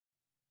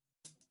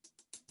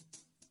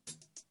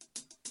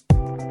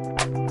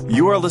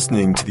You are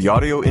listening to the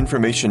Audio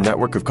Information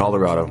Network of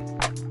Colorado.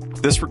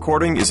 This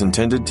recording is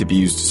intended to be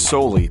used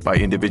solely by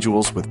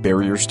individuals with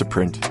barriers to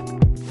print.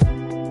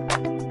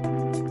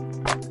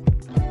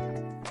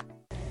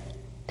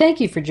 Thank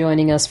you for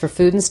joining us for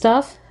Food and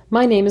Stuff.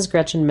 My name is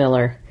Gretchen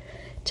Miller.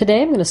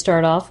 Today I'm going to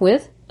start off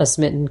with a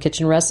Smitten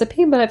Kitchen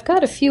recipe, but I've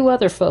got a few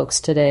other folks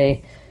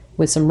today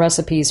with some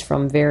recipes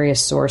from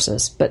various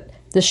sources. But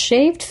the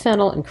shaved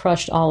fennel and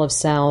crushed olive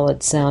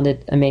salad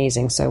sounded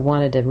amazing, so I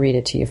wanted to read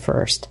it to you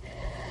first.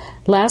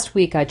 Last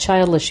week I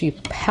childishly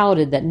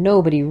pouted that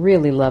nobody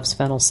really loves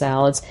fennel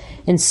salads,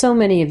 and so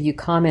many of you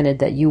commented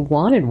that you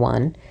wanted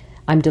one.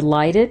 I'm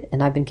delighted,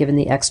 and I've been given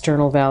the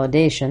external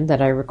validation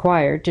that I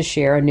required to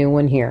share a new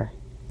one here.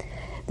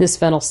 This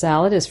fennel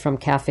salad is from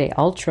Cafe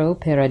Alto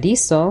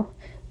Paradiso,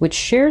 which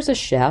shares a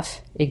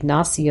chef,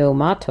 Ignacio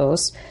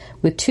Matos,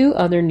 with two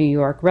other New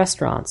York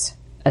restaurants,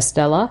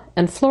 Estella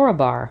and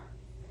Florabar.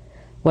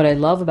 What I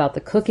love about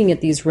the cooking at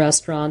these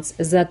restaurants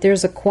is that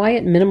there's a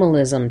quiet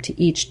minimalism to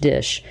each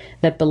dish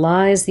that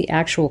belies the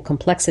actual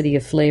complexity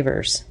of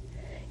flavors.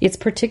 It's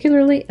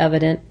particularly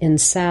evident in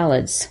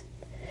salads.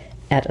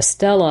 At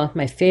Estella,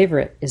 my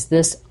favorite is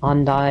this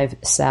endive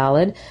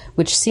salad,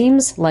 which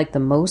seems like the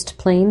most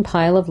plain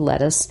pile of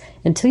lettuce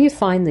until you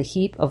find the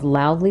heap of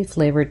loudly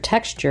flavored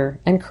texture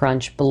and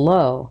crunch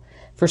below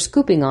for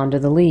scooping onto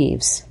the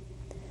leaves.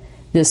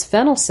 This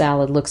fennel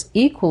salad looks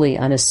equally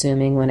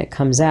unassuming when it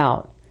comes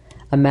out.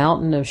 A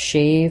mountain of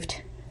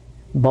shaved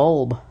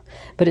bulb,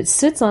 but it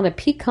sits on a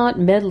piquant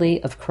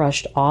medley of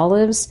crushed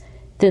olives,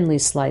 thinly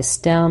sliced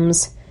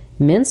stems,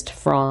 minced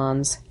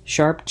fronds,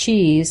 sharp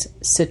cheese,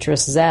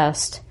 citrus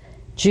zest,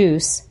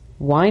 juice,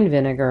 wine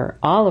vinegar,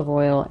 olive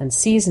oil, and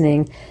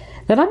seasoning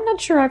that I'm not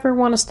sure I ever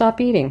want to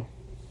stop eating.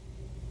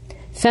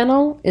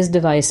 Fennel is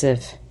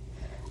divisive.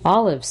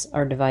 Olives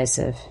are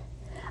divisive.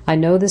 I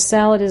know this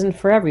salad isn't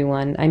for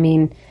everyone. I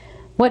mean,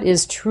 what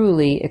is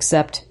truly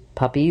except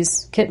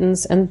puppies,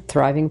 kittens, and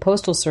thriving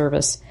postal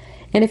service?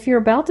 And if you're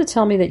about to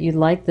tell me that you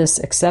like this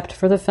except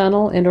for the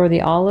fennel and or the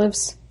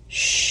olives,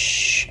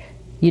 shh,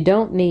 you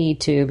don't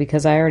need to,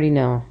 because I already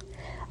know.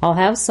 I'll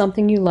have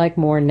something you like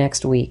more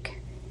next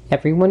week.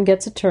 Everyone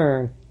gets a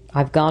turn.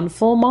 I've gone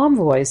full mom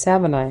voice,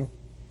 haven't I?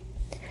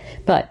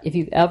 But if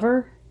you've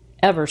ever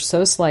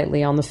so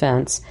slightly on the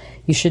fence,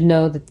 you should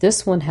know that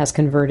this one has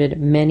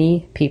converted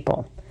many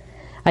people.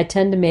 I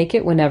tend to make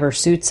it whenever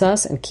suits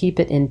us and keep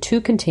it in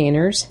two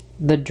containers,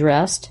 the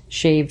dressed,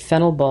 shaved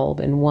fennel bulb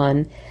in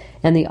one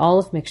and the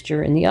olive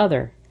mixture in the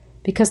other,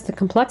 because the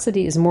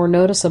complexity is more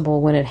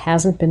noticeable when it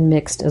hasn't been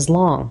mixed as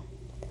long.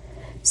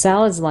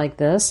 Salads like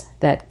this,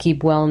 that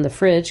keep well in the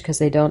fridge because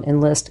they don't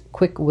enlist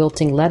quick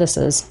wilting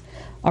lettuces,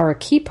 are a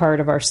key part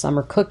of our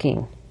summer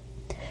cooking.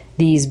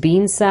 These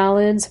bean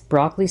salads,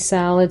 broccoli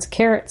salads,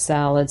 carrot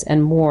salads,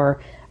 and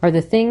more are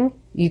the thing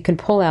you can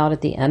pull out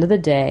at the end of the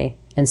day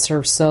and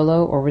serve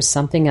solo or with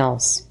something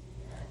else.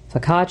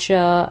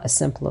 Focaccia, a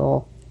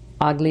simple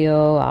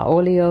aglio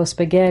olio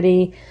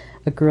spaghetti,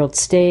 a grilled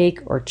steak,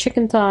 or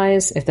chicken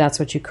thighs if that's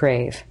what you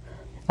crave.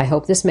 I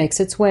hope this makes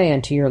its way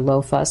into your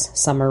low-fuss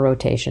summer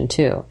rotation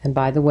too. And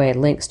by the way,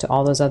 links to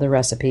all those other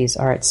recipes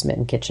are at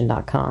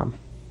smittenkitchen.com.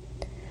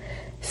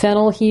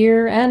 Fennel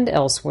here and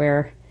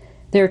elsewhere.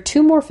 There are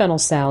two more fennel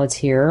salads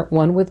here,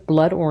 one with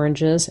blood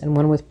oranges and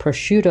one with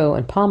prosciutto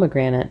and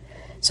pomegranate,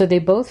 so they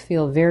both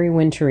feel very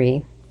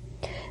wintry.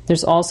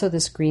 There's also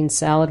this green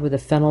salad with a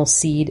fennel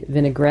seed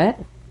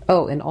vinaigrette.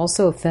 Oh, and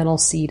also a fennel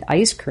seed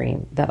ice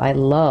cream that I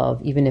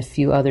love, even if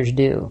few others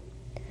do.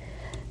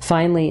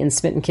 Finally, in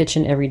Smitten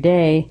Kitchen every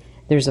day,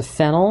 there's a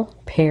fennel,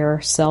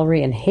 pear,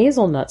 celery, and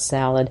hazelnut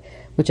salad,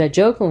 which I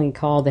jokingly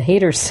call the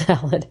hater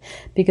salad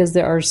because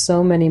there are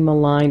so many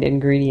maligned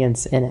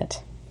ingredients in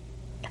it.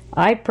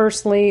 I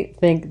personally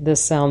think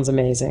this sounds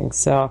amazing.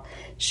 So,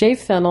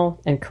 shaved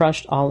fennel and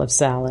crushed olive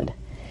salad.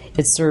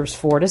 It serves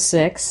 4 to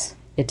 6.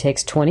 It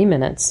takes 20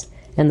 minutes,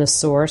 and the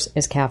source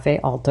is Cafe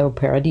Alto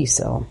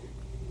Paradiso.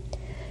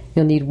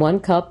 You'll need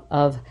 1 cup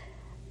of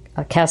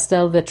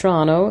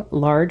Castelvetrano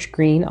large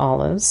green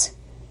olives.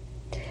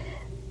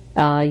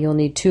 You'll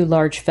need 2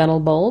 large fennel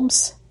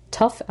bulbs,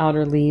 tough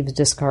outer leaves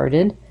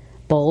discarded,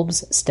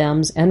 bulbs,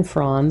 stems, and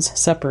fronds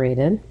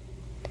separated.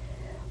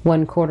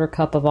 1/4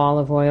 cup of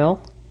olive oil,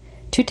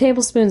 2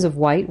 tablespoons of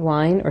white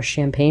wine or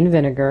champagne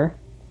vinegar,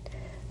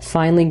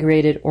 finely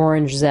grated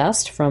orange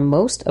zest from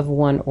most of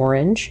 1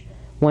 orange,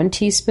 1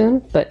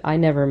 teaspoon, but I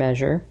never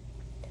measure,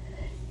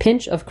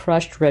 pinch of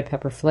crushed red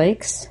pepper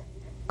flakes,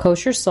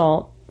 kosher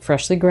salt,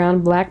 freshly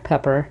ground black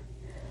pepper,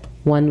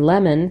 1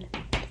 lemon,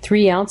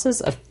 3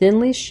 ounces of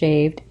thinly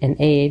shaved and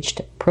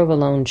aged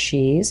provolone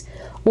cheese,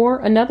 or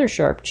another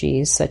sharp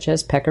cheese such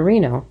as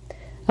pecorino,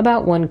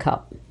 about 1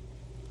 cup.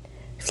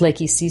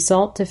 Flaky sea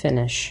salt to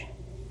finish.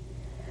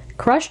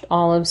 Crushed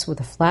olives with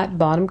a flat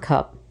bottom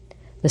cup,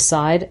 the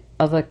side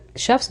of a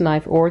chef's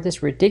knife or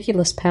this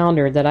ridiculous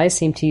pounder that I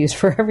seem to use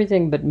for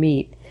everything but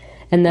meat,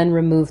 and then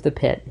remove the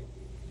pit.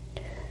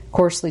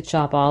 Coarsely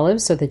chop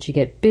olives so that you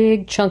get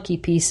big, chunky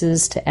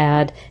pieces to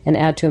add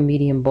to a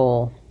medium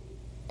bowl.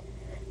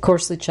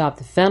 Coarsely chop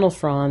the fennel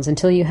fronds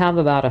until you have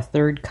about a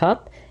 1/3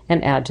 cup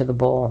and add to the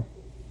bowl.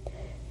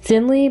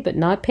 Thinly, but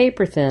not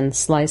paper thin,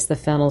 slice the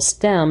fennel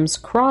stems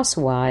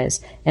crosswise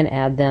and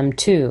add them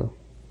too.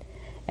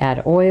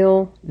 Add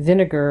oil,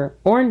 vinegar,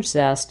 orange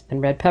zest,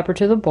 and red pepper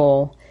to the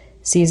bowl,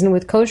 season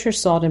with kosher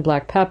salt and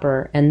black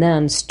pepper, and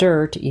then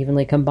stir to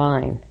evenly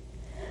combine.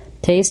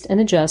 Taste and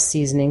adjust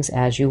seasonings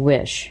as you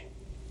wish.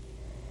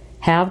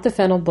 Halve the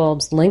fennel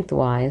bulbs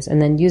lengthwise,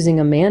 and then using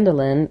a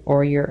mandolin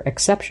or your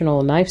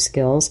exceptional knife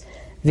skills,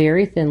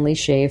 very thinly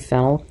shave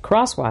fennel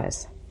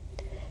crosswise.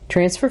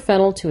 Transfer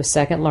fennel to a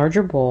second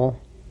larger bowl.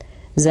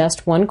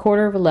 Zest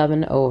 1/4 of a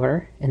lemon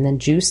over, and then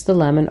juice the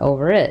lemon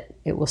over it.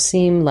 It will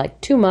seem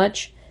like too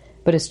much,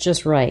 but it's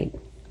just right.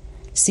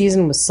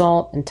 Season with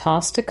salt and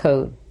toss to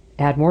coat.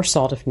 Add more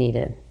salt if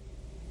needed.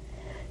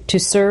 To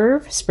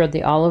serve, spread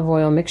the olive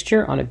oil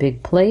mixture on a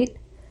big plate,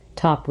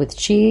 top with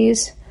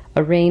cheese,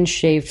 arrange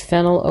shaved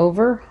fennel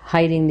over,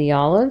 hiding the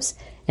olives,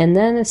 and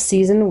then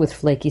season with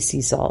flaky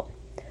sea salt.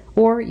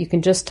 Or you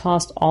can just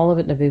toss all of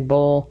it in a big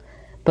bowl,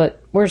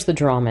 but where's the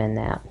drama in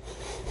that?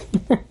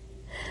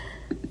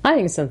 I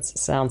think it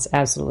sounds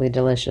absolutely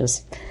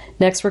delicious.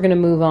 Next, we're going to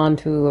move on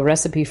to a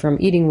recipe from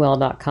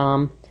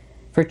eatingwell.com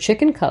for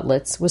chicken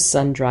cutlets with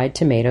sun-dried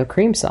tomato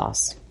cream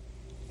sauce.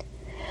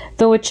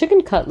 Though a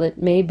chicken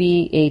cutlet may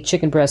be a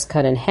chicken breast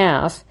cut in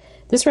half,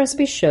 this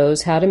recipe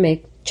shows how to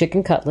make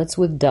chicken cutlets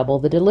with double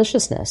the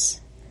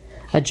deliciousness.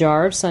 A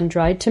jar of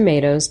sun-dried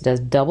tomatoes does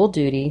double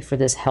duty for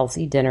this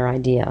healthy dinner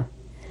idea.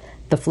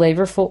 The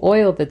flavorful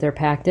oil that they're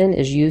packed in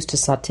is used to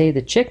saute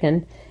the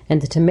chicken,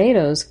 and the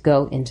tomatoes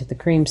go into the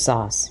cream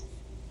sauce.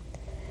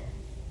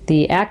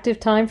 The active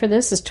time for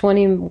this is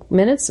 20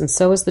 minutes, and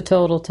so is the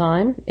total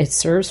time. It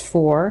serves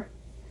 4.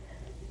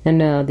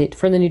 And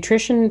for the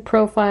nutrition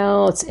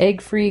profile, it's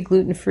egg-free,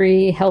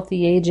 gluten-free,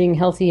 healthy aging,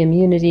 healthy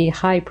immunity,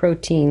 high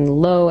protein,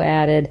 low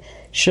added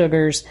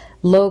sugars,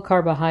 low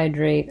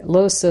carbohydrate,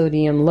 low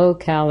sodium, low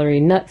calorie,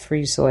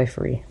 nut-free,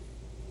 soy-free.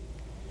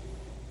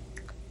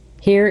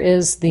 Here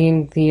is the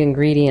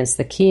ingredients.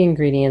 The key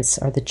ingredients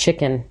are the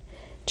chicken.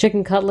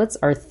 Chicken cutlets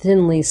are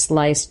thinly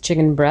sliced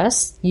chicken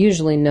breasts,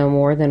 usually no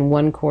more than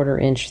 1/4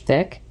 inch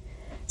thick.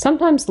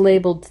 Sometimes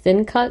labeled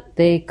thin cut,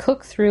 they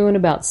cook through in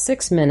about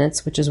 6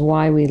 minutes, which is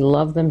why we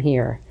love them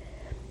here.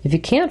 If you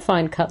can't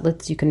find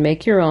cutlets, you can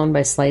make your own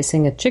by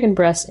slicing a chicken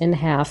breast in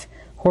half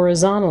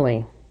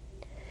horizontally.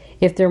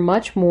 If they're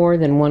much more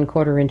than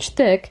 1/4 inch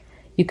thick,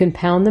 you can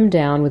pound them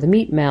down with a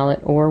meat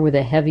mallet or with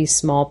a heavy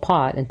small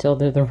pot until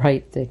they're the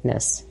right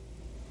thickness.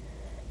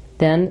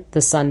 Then the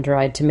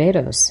sun-dried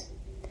tomatoes.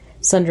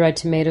 Sun-dried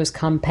tomatoes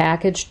come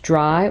packaged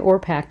dry or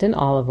packed in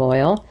olive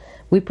oil.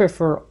 We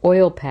prefer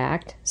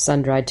oil-packed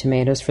sun-dried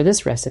tomatoes for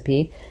this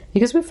recipe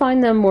because we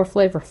find them more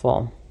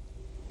flavorful.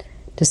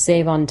 To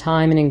save on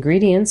time and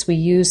ingredients, we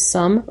use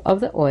some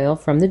of the oil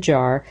from the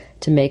jar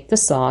to make the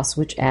sauce,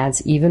 which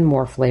adds even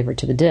more flavor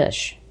to the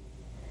dish.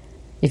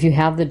 If you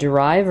have the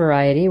dry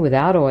variety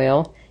without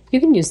oil, you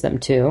can use them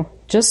too.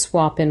 Just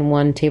swap in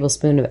 1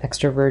 tablespoon of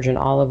extra virgin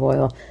olive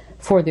oil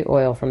for the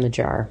oil from the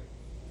jar.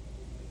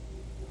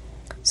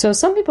 So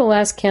some people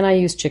ask, can I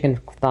use chicken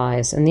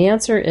thighs? And the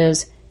answer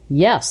is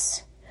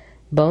yes.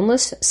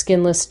 Boneless,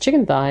 skinless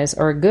chicken thighs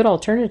are a good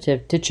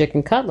alternative to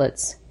chicken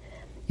cutlets.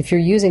 If you're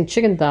using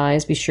chicken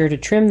thighs, be sure to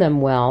trim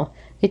them well.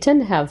 They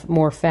tend to have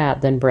more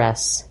fat than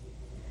breasts.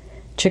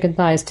 Chicken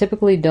thighs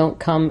typically don't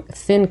come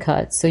thin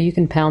cut, so you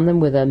can pound them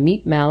with a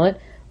meat mallet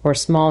or a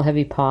small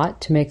heavy pot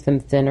to make them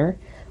thinner,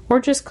 or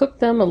just cook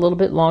them a little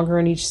bit longer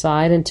on each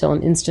side until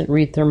an instant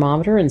read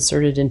thermometer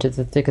inserted into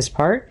the thickest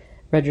part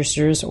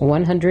registers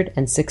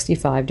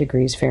 165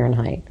 degrees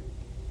Fahrenheit.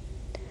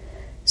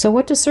 So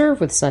what to serve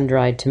with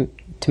sun-dried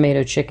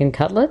tomato chicken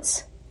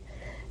cutlets?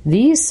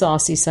 These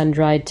saucy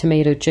sun-dried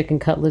tomato chicken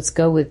cutlets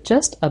go with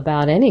just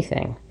about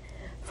anything.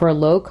 For a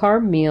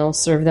low-carb meal,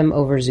 serve them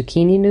over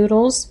zucchini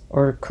noodles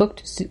or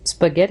cooked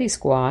spaghetti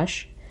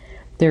squash.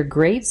 They're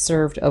great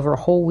served over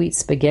whole wheat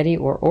spaghetti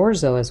or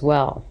orzo as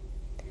well.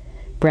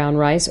 Brown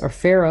rice or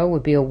farro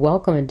would be a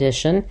welcome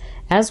addition,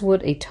 as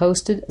would a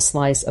toasted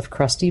slice of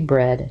crusty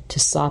bread to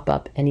sop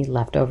up any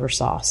leftover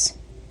sauce.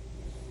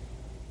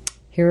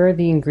 Here are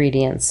the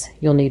ingredients.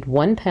 You'll need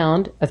 1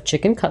 pound of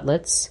chicken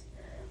cutlets,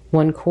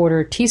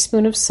 1/4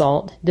 teaspoon of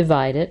salt,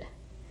 divided,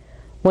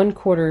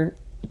 1/4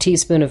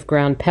 teaspoon of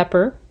ground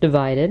pepper,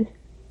 divided,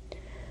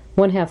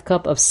 1/2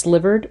 cup of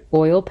slivered,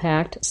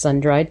 oil-packed,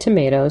 sun-dried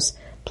tomatoes,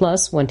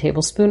 plus 1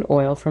 tablespoon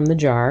oil from the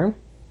jar,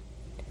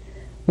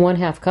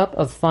 1/2 cup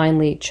of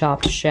finely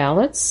chopped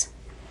shallots,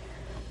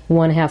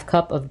 1/2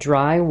 cup of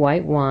dry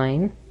white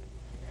wine,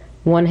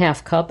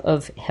 1/2 cup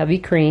of heavy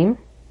cream,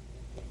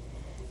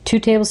 2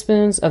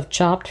 tablespoons of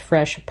chopped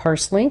fresh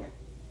parsley.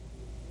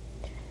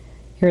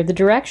 Here are the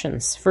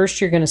directions. First,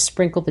 you're going to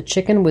sprinkle the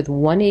chicken with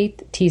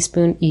 1/8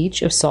 teaspoon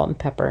each of salt and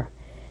pepper,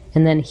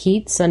 and then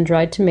heat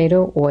sun-dried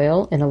tomato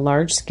oil in a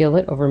large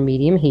skillet over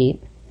medium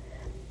heat.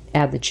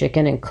 Add the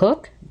chicken and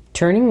cook,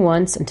 turning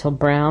once until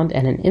browned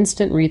and an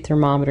instant read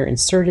thermometer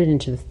inserted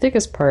into the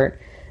thickest part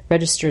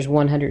registers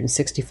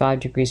 165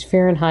 degrees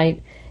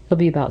Fahrenheit. It'll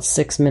be about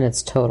 6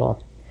 minutes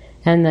total.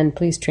 And then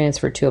please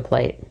transfer to a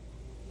plate.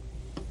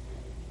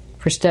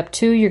 For step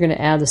 2, you're going to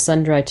add the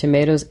sun-dried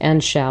tomatoes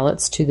and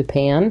shallots to the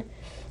pan.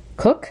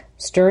 Cook,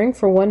 stirring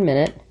for 1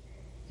 minute,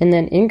 and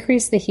then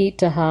increase the heat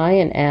to high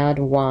and add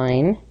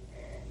wine.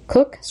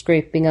 Cook,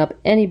 scraping up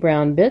any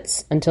brown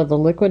bits until the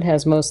liquid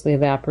has mostly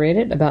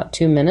evaporated, about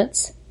 2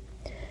 minutes.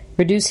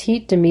 Reduce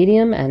heat to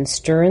medium and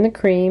stir in the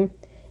cream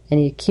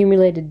and the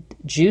accumulated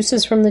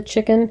juices from the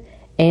chicken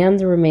and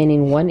the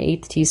remaining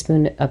 1/8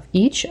 teaspoon of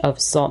each of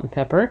salt and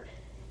pepper,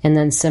 and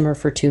then simmer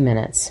for 2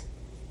 minutes.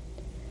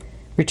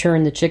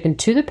 Return the chicken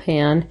to the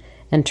pan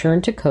and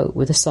turn to coat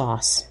with a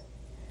sauce.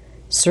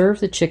 Serve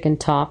the chicken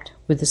topped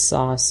with the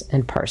sauce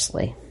and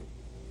parsley.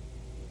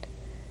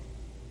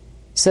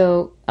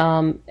 So,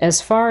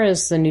 as far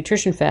as the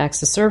nutrition facts,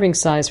 the serving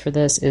size for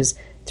this is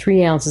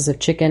 3 ounces of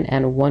chicken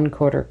and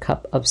 1/4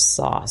 cup of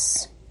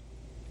sauce.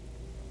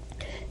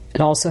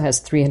 It also has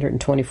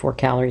 324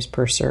 calories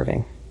per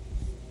serving.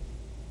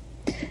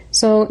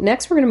 So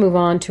next we're going to move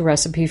on to a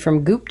recipe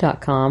from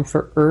Goop.com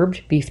for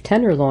herbed beef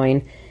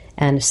tenderloin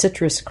and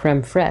citrus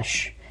creme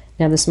fraiche.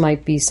 Now this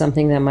might be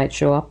something that might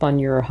show up on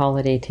your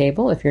holiday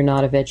table if you're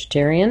not a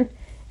vegetarian,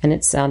 and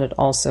it sounded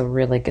also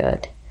really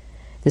good.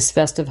 This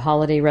festive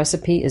holiday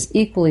recipe is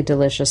equally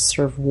delicious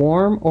served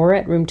warm or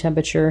at room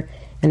temperature,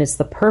 and it's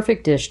the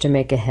perfect dish to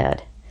make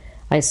ahead.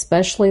 I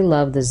especially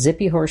love the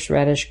zippy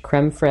horseradish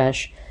creme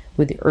fraiche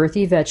with the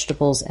earthy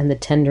vegetables and the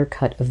tender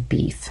cut of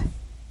beef.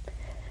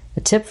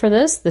 A tip for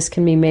this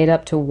can be made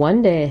up to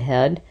 1 day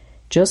ahead.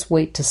 Just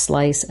wait to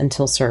slice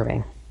until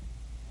serving.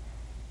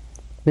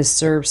 This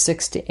serves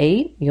 6 to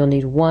 8. You'll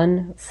need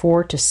 1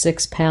 4 to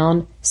 6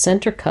 pound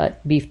center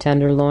cut beef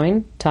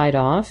tenderloin tied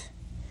off,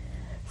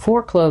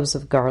 4 cloves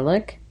of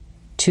garlic,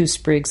 2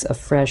 sprigs of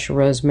fresh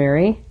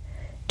rosemary,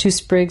 2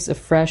 sprigs of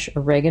fresh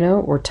oregano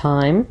or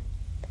thyme,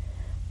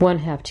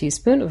 1/2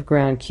 teaspoon of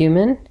ground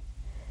cumin,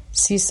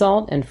 sea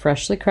salt and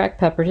freshly cracked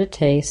pepper to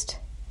taste,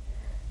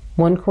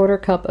 1/4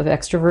 cup of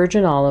extra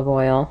virgin olive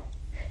oil,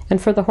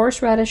 and for the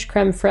horseradish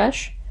creme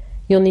fraiche,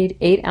 you'll need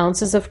 8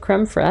 ounces of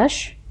creme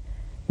fraiche,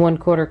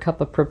 1/4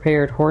 cup of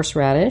prepared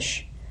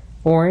horseradish,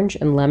 orange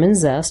and lemon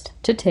zest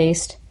to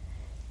taste,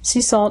 sea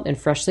salt and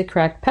freshly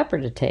cracked pepper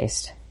to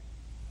taste.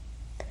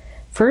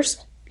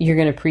 First, you're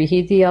going to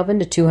preheat the oven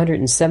to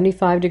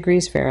 275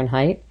 degrees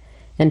Fahrenheit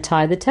and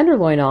tie the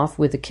tenderloin off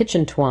with a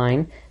kitchen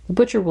twine. The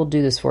butcher will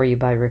do this for you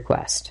by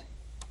request.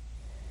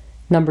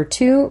 Number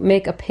 2,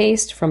 make a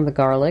paste from the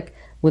garlic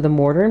with a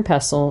mortar and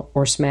pestle,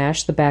 or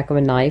smash the back of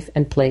a knife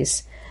and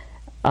place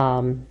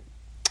in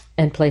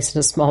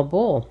a small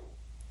bowl.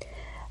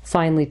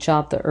 Finely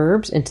chop the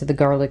herbs into the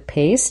garlic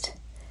paste.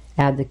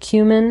 Add the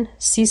cumin,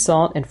 sea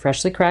salt, and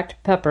freshly cracked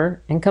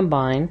pepper and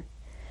combine.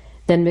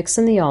 Then mix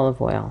in the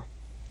olive oil.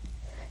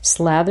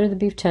 Slather the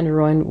beef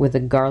tenderloin with the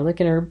garlic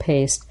and herb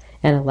paste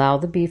and allow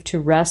the beef to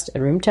rest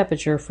at room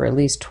temperature for at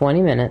least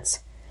 20 minutes.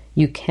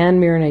 You can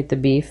marinate the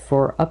beef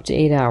for up to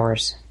 8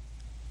 hours.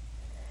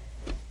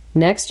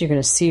 Next, you're going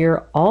to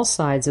sear all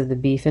sides of the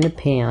beef in a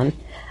pan.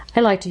 I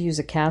like to use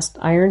a cast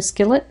iron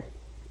skillet.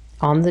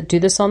 Do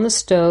this on the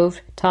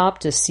stove top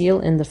to seal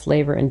in the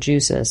flavor and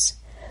juices.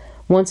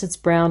 Once it's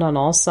browned on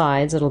all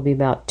sides, it'll be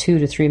about 2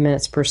 to 3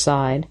 minutes per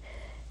side.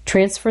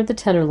 Transfer the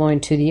tenderloin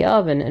to the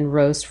oven and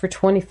roast for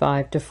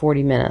 25 to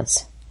 40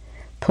 minutes.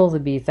 Pull the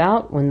beef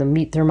out when the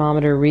meat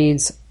thermometer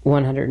reads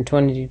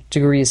 120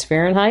 degrees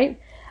Fahrenheit.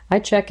 I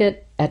check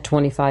it at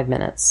 25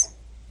 minutes.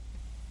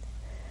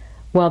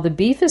 While the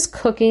beef is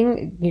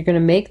cooking, you're going to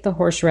make the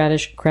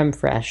horseradish creme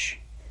fraiche.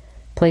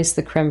 Place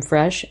the creme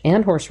fraiche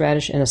and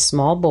horseradish in a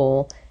small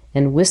bowl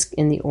and whisk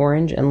in the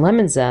orange and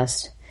lemon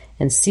zest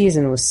and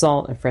season with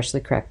salt and freshly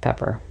cracked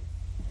pepper.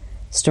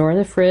 Store in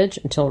the fridge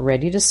until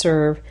ready to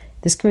serve.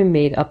 This can be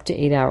made up to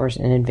 8 hours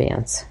in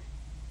advance.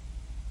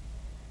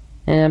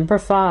 And number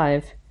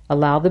 5,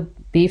 allow the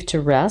beef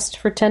to rest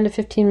for 10 to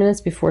 15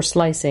 minutes before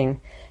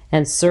slicing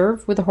and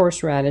serve with the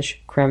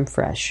horseradish creme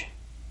fraiche.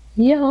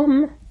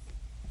 Yum!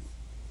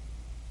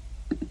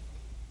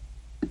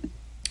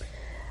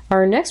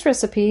 Our next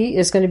recipe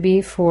is going to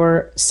be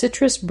for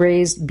citrus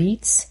braised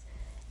beets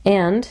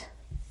and,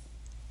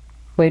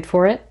 wait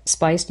for it,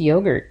 spiced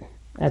yogurt.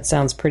 That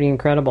sounds pretty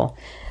incredible.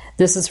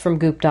 This is from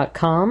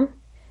Goop.com.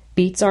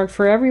 Beets aren't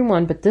for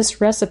everyone, but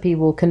this recipe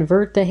will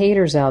convert the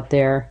haters out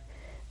there.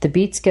 The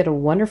beets get a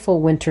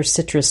wonderful winter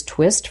citrus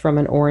twist from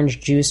an orange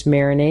juice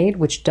marinade,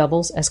 which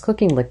doubles as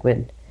cooking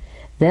liquid.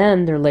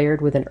 Then they're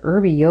layered with an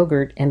herby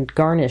yogurt and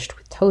garnished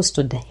with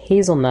toasted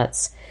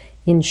hazelnuts.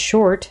 In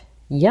short,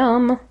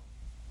 yum!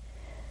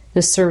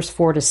 This serves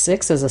 4 to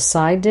 6 as a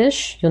side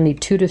dish. You'll need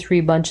 2 to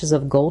 3 bunches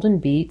of golden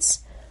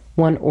beets,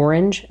 1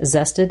 orange,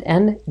 zested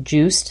and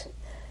juiced,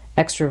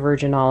 extra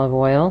virgin olive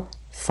oil,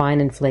 fine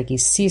and flaky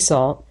sea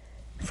salt,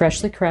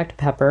 freshly cracked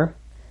pepper,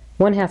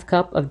 1/2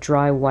 cup of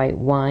dry white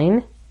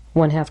wine,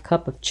 1/2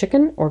 cup of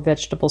chicken or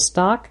vegetable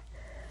stock,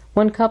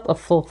 1 cup of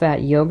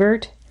full-fat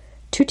yogurt,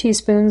 2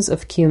 teaspoons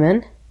of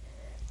cumin,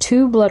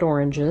 2 blood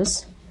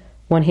oranges,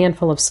 1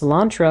 handful of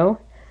cilantro,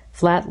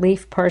 flat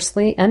leaf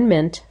parsley and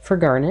mint for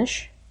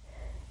garnish,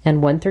 and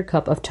 1/3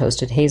 cup of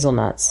toasted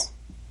hazelnuts.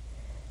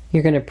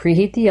 You're going to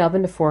preheat the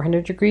oven to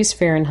 400 degrees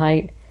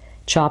Fahrenheit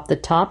Chop the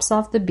tops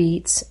off the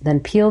beets, then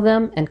peel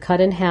them and cut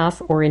in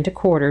half or into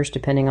quarters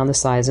depending on the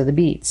size of the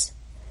beets.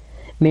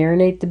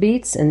 Marinate the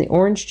beets in the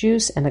orange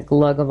juice and a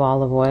glug of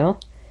olive oil.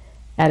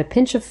 Add a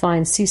pinch of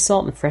fine sea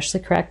salt and freshly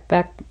cracked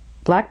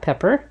black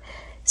pepper.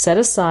 Set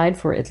aside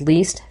for at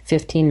least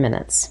 15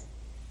 minutes.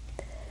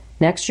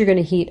 Next, you're going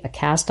to heat a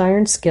cast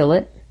iron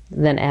skillet,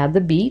 then add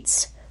the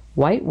beets,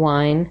 white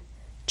wine,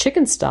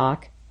 chicken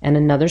stock, and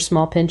another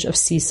small pinch of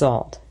sea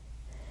salt.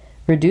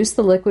 Reduce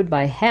the liquid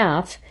by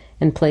half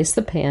and place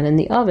the pan in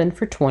the oven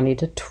for 10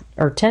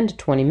 to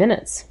 20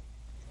 minutes.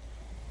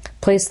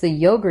 Place the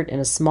yogurt in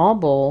a small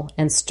bowl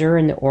and stir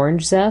in the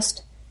orange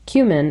zest,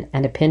 cumin,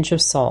 and a pinch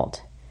of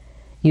salt.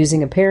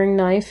 Using a paring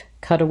knife,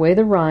 cut away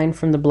the rind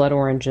from the blood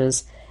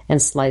oranges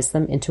and slice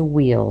them into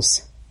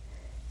wheels.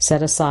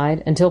 Set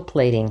aside until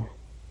plating.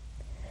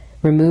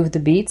 Remove the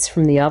beets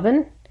from the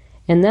oven,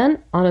 and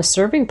then on a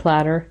serving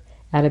platter,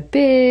 add a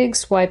big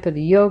swipe of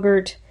the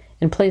yogurt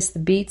and place the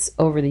beets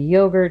over the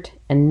yogurt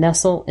and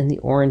nestle in the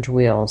orange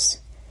wheels.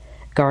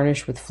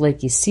 Garnish with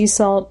flaky sea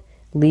salt,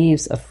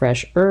 leaves of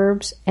fresh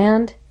herbs,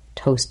 and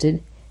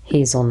toasted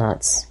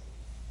hazelnuts.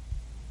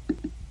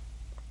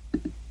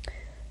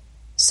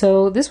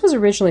 So this was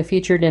originally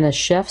featured in a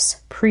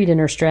chef's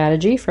pre-dinner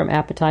strategy, from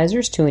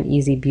appetizers to an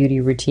easy beauty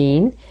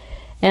routine.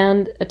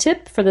 And a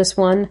tip for this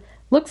one,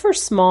 look for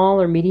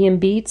small or medium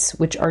beets,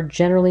 which are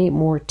generally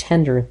more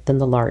tender than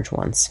the large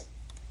ones.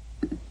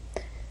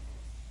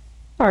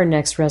 Our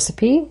next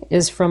recipe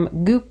is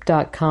from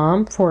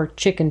goop.com for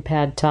chicken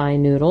pad thai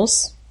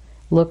noodles.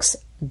 Looks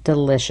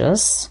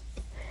delicious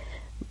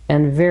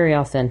and very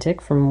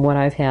authentic from what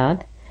I've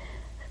had.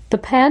 The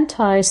pad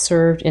thai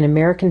served in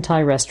American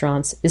Thai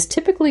restaurants is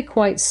typically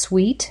quite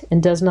sweet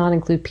and does not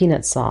include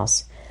peanut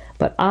sauce,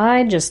 but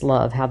I just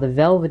love how the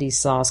velvety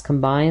sauce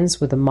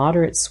combines with a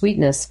moderate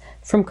sweetness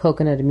from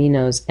coconut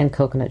aminos and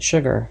coconut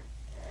sugar.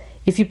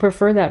 If you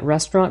prefer that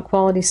restaurant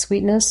quality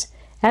sweetness,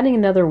 adding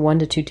another 1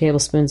 to 2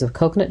 tablespoons of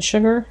coconut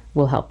sugar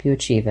will help you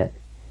achieve it.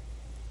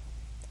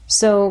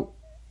 So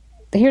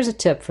here's a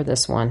tip for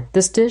this one.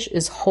 This dish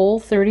is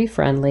Whole30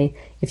 friendly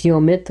if you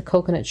omit the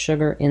coconut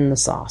sugar in the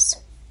sauce.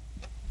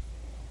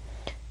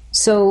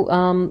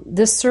 So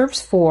this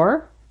serves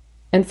 4,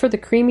 and for the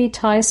creamy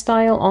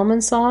Thai-style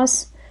almond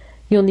sauce,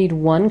 you'll need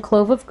 1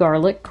 clove of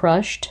garlic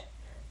crushed,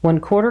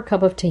 1/4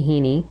 cup of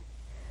tahini,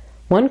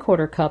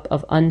 1/4 cup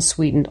of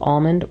unsweetened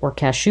almond or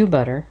cashew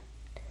butter,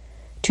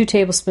 2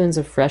 tablespoons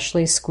of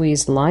freshly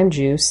squeezed lime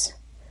juice,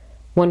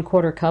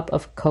 1/4 cup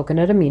of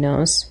coconut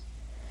aminos,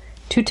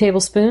 2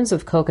 tablespoons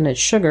of coconut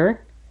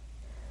sugar,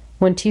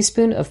 1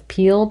 teaspoon of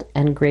peeled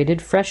and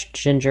grated fresh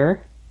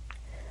ginger,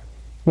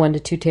 1 to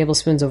 2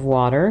 tablespoons of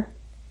water,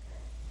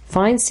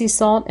 fine sea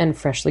salt, and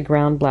freshly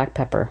ground black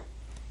pepper.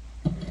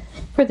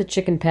 For the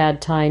chicken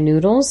pad Thai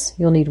noodles,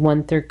 you'll need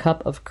 1/3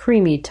 cup of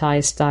creamy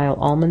Thai-style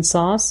almond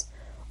sauce,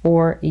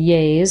 or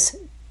Yay's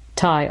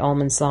Thai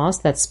almond sauce,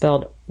 that's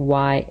spelled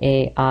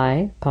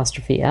Y-A-I''S.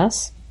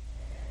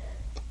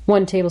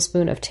 1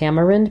 tablespoon of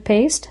tamarind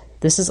paste,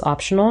 this is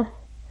optional.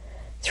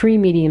 3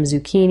 medium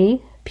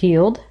zucchini,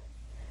 peeled.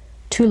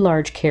 2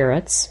 large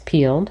carrots,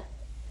 peeled.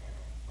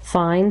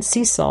 Fine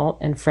sea salt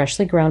and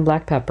freshly ground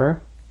black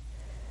pepper.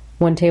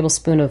 1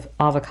 tablespoon of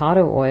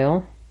avocado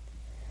oil.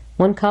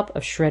 1 cup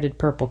of shredded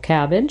purple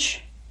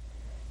cabbage.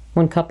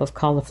 1 cup of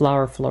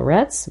cauliflower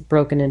florets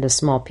broken into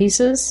small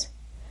pieces.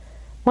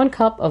 1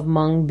 cup of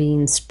mung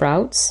bean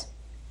sprouts.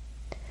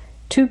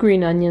 2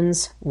 green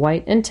onions,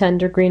 white and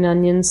tender green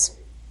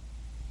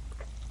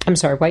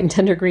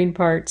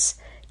parts,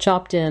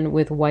 chopped in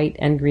with white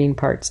and green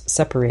parts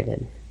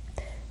separated.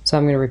 So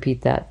I'm going to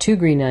repeat that. 2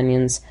 green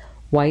onions,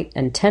 white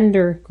and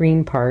tender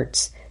green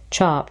parts,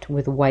 chopped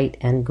with white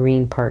and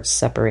green parts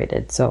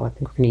separated. So I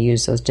think we're going to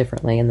use those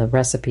differently in the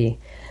recipe.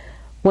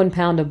 1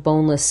 pound of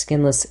boneless,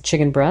 skinless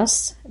chicken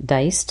breasts,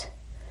 diced.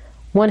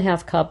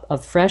 1/2 cup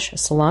of fresh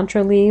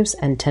cilantro leaves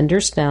and tender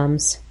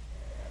stems.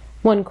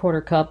 1/4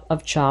 cup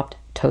of chopped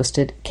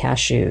toasted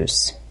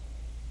cashews.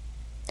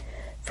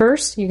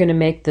 First, you're going to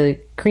make the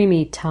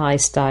creamy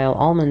Thai-style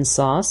almond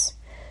sauce.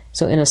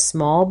 So in a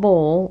small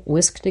bowl,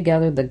 whisk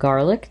together the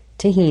garlic,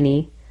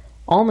 tahini,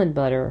 almond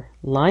butter,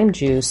 lime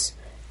juice,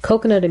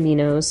 coconut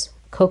aminos,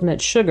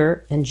 coconut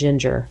sugar, and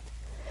ginger.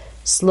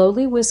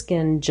 Slowly whisk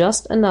in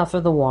just enough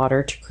of the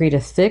water to create a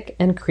thick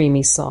and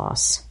creamy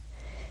sauce.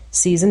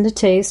 Season to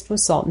taste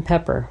with salt and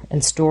pepper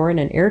and store in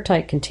an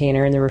airtight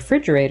container in the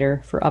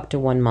refrigerator for up to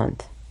 1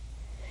 month.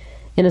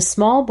 In a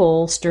small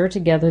bowl, stir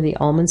together the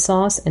almond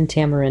sauce and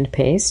tamarind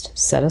paste,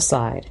 set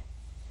aside.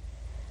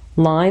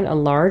 Line a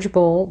large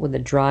bowl with a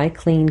dry,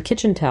 clean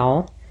kitchen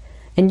towel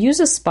and use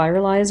a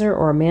spiralizer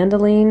or a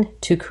mandolin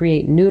to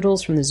create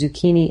noodles from the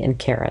zucchini and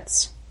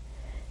carrots.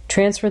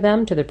 Transfer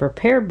them to the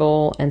prepared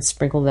bowl and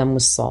sprinkle them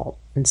with salt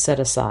and set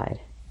aside.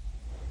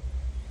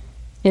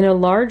 In a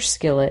large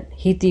skillet,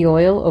 heat the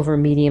oil over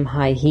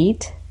medium-high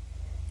heat.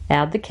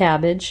 Add the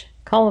cabbage,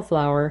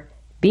 cauliflower,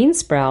 bean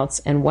sprouts,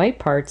 and white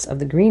parts of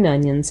the green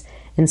onions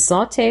and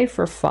sauté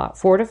for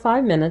 4 to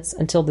 5 minutes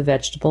until the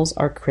vegetables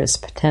are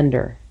crisp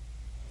tender.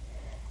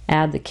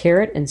 Add the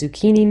carrot and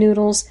zucchini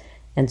noodles,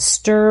 and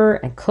stir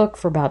and cook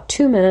for about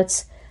 2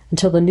 minutes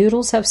until the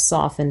noodles have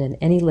softened and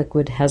any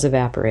liquid has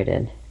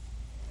evaporated.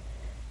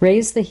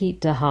 Raise the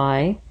heat to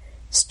high,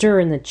 stir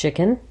in the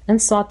chicken, and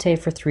sauté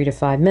for 3 to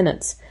 5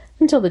 minutes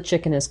until the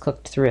chicken is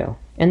cooked through,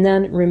 and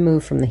then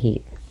remove from the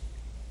heat.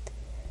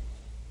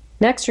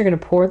 Next, you're going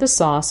to pour the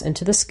sauce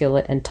into the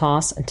skillet and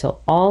toss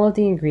until all of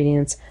the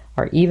ingredients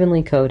are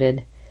evenly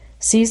coated,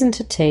 season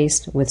to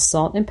taste with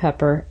salt and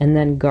pepper, and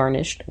then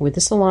garnished with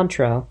the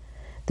cilantro,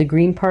 the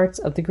green parts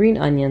of the green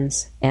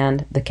onions,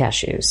 and the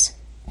cashews.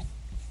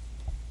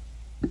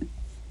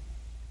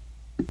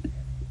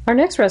 Our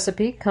next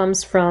recipe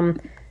comes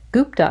from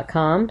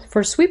Goop.com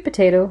for sweet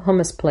potato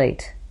hummus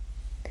plate.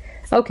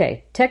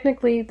 Okay,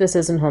 technically this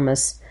isn't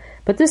hummus,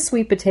 but this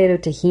sweet potato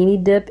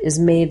tahini dip is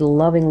made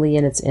lovingly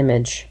in its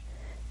image.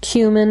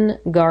 Cumin,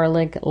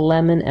 garlic,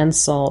 lemon, and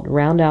salt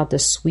round out the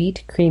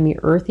sweet, creamy,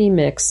 earthy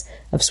mix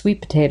of sweet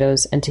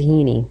potatoes and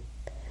tahini.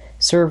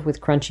 Serve with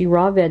crunchy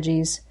raw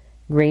veggies,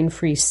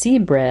 grain-free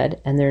seed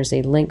bread, and there's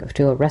a link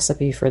to a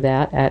recipe for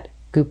that at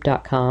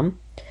Goop.com,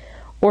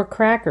 or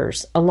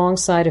crackers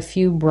alongside a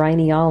few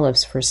briny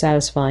olives for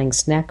satisfying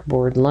snack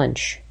board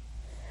lunch.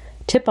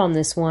 Tip on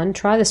this one,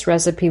 try this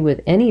recipe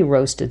with any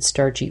roasted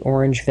starchy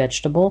orange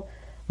vegetable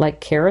like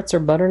carrots or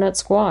butternut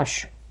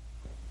squash.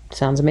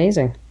 Sounds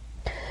amazing.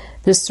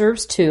 This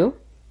serves 2.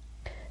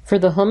 For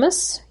the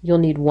hummus, you'll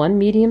need 1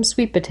 medium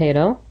sweet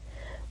potato,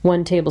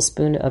 1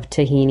 tablespoon of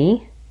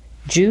tahini,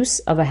 juice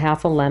of a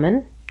half a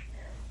lemon,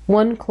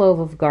 1 clove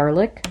of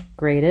garlic,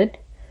 grated,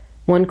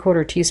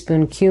 1/4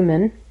 teaspoon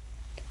cumin,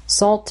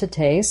 salt to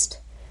taste,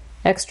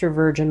 extra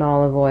virgin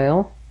olive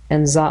oil,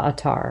 and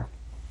za'atar.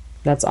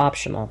 That's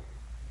optional.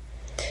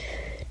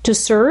 To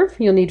serve,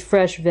 you'll need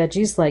fresh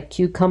veggies like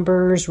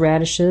cucumbers,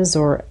 radishes,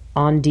 or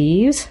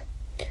endives,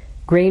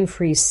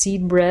 grain-free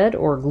seed bread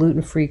or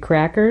gluten-free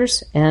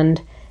crackers,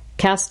 and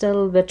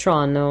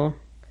castelvetrano.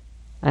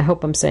 I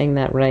hope I'm saying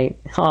that right.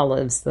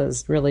 Olives,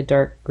 those really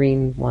dark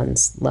green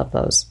ones. Love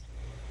those.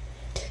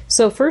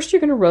 So first you're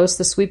going to roast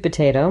the sweet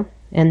potato,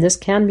 and this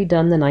can be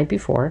done the night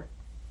before.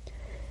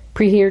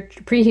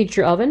 Preheat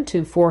your oven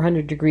to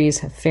 400 degrees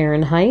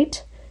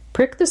Fahrenheit.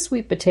 Prick the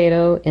sweet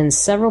potato in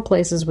several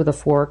places with a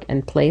fork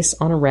and place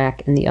on a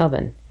rack in the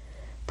oven.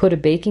 Put a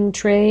baking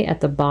tray at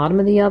the bottom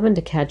of the oven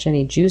to catch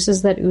any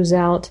juices that ooze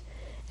out,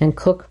 and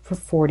cook for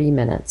 40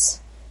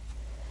 minutes.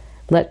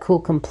 Let cool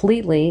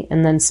completely,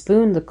 and then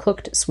spoon the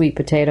cooked sweet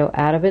potato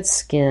out of its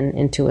skin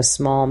into a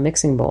small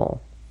mixing bowl.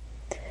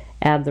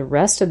 Add the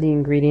rest of the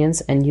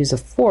ingredients and use a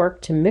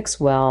fork to mix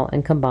well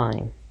and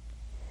combine.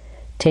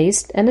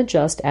 Taste and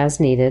adjust as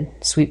needed.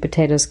 Sweet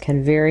potatoes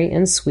can vary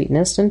in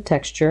sweetness and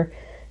texture,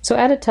 so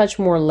add a touch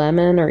more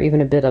lemon or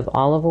even a bit of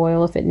olive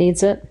oil if it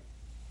needs it.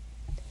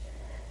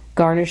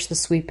 Garnish the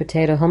sweet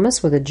potato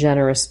hummus with a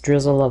generous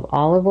drizzle of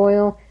olive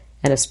oil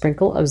and a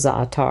sprinkle of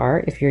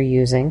za'atar if you're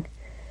using.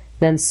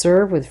 Then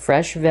serve with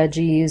fresh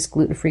veggies,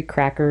 gluten-free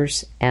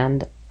crackers,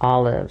 and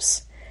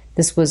olives.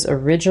 This was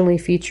originally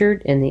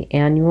featured in the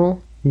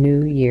annual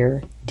New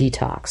Year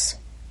Detox.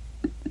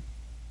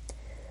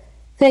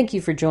 Thank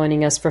you for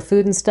joining us for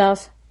Food and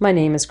Stuff. My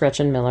name is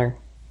Gretchen Miller.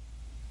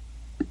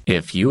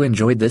 If you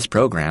enjoyed this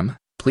program,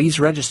 please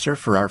register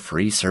for our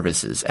free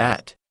services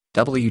at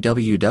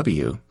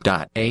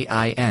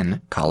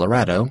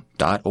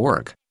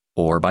www.aincolorado.org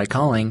or by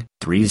calling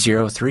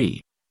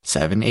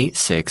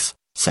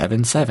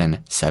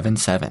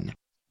 303-786-7777.